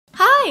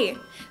Hi!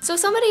 So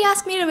somebody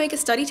asked me to make a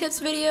study tips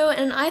video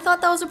and I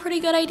thought that was a pretty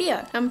good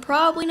idea. I'm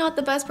probably not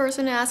the best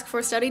person to ask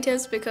for study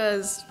tips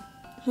because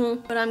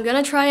but I'm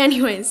gonna try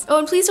anyways. Oh,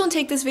 and please don't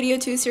take this video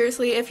too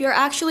seriously. If you're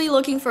actually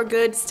looking for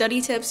good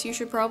study tips, you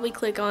should probably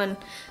click on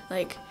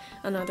like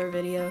another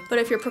video. But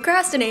if you're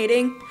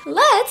procrastinating,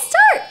 let's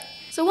start!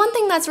 So one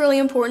thing that's really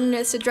important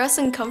is to dress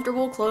in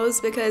comfortable clothes,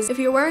 because if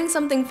you're wearing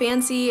something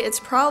fancy, it's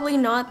probably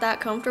not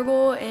that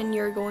comfortable and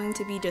you're going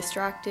to be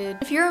distracted.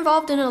 If you're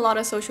involved in a lot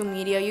of social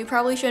media, you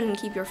probably shouldn't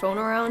keep your phone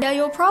around. Yeah,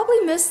 you'll probably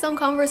miss some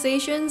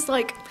conversations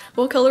like,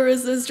 what color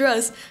is this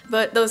dress?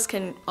 But those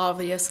can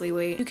obviously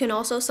wait. You can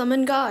also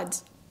summon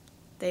gods.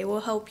 They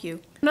will help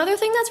you. Another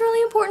thing that's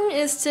really important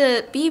is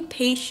to be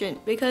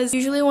patient, because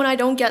usually when I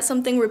don't get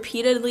something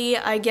repeatedly,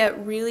 I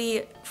get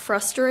really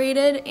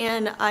frustrated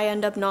and I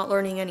end up not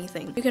learning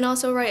anything. You can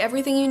also write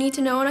everything you need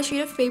to know on a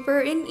sheet of paper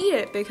and eat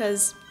it,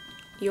 because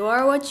you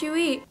are what you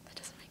eat. That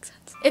doesn't make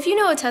sense. If you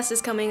know a test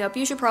is coming up,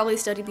 you should probably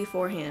study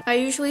beforehand. I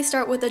usually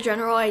start with a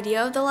general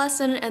idea of the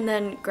lesson and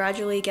then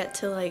gradually get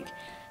to like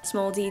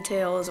small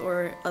details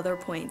or other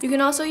points. You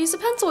can also use a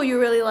pencil you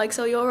really like,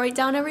 so you'll write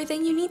down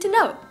everything you need to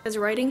know, because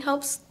writing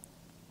helps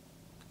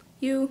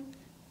you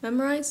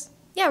memorize.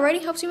 Yeah,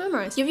 writing helps you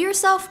memorize. Give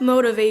yourself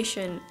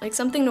motivation, like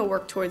something to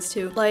work towards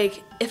too.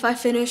 Like, if I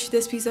finish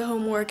this piece of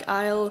homework,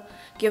 I'll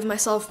give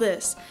myself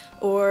this.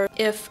 Or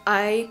if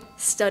I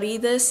study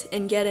this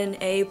and get an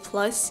A+,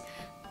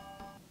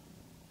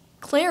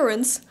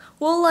 Clarence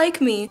will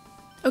like me.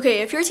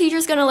 Okay, if your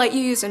teacher's gonna let you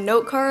use a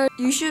note card,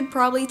 you should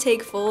probably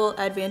take full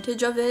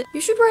advantage of it.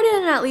 You should write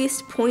it in at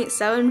least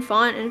 0.7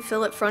 font and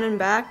fill it front and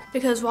back,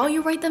 because while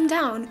you write them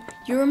down,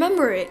 you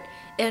remember it.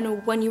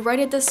 And when you write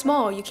it this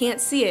small, you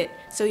can't see it,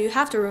 so you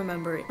have to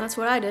remember it. That's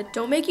what I did.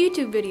 Don't make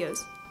YouTube videos.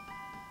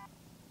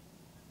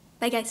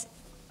 Bye guys.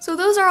 So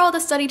those are all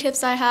the study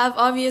tips I have.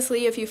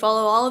 Obviously, if you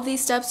follow all of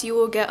these steps, you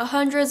will get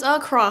 100s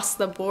across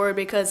the board,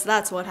 because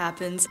that's what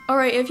happens.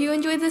 Alright, if you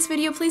enjoyed this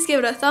video, please give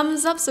it a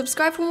thumbs up,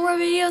 subscribe for more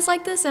videos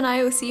like this, and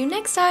I will see you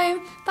next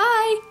time.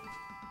 Bye!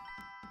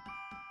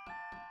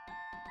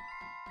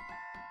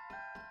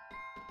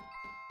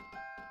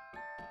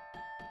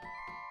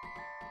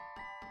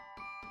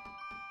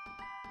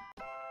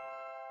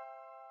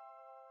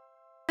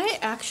 I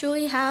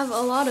actually have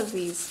a lot of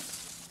these.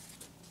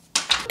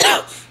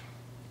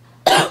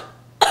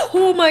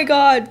 Oh my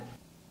god!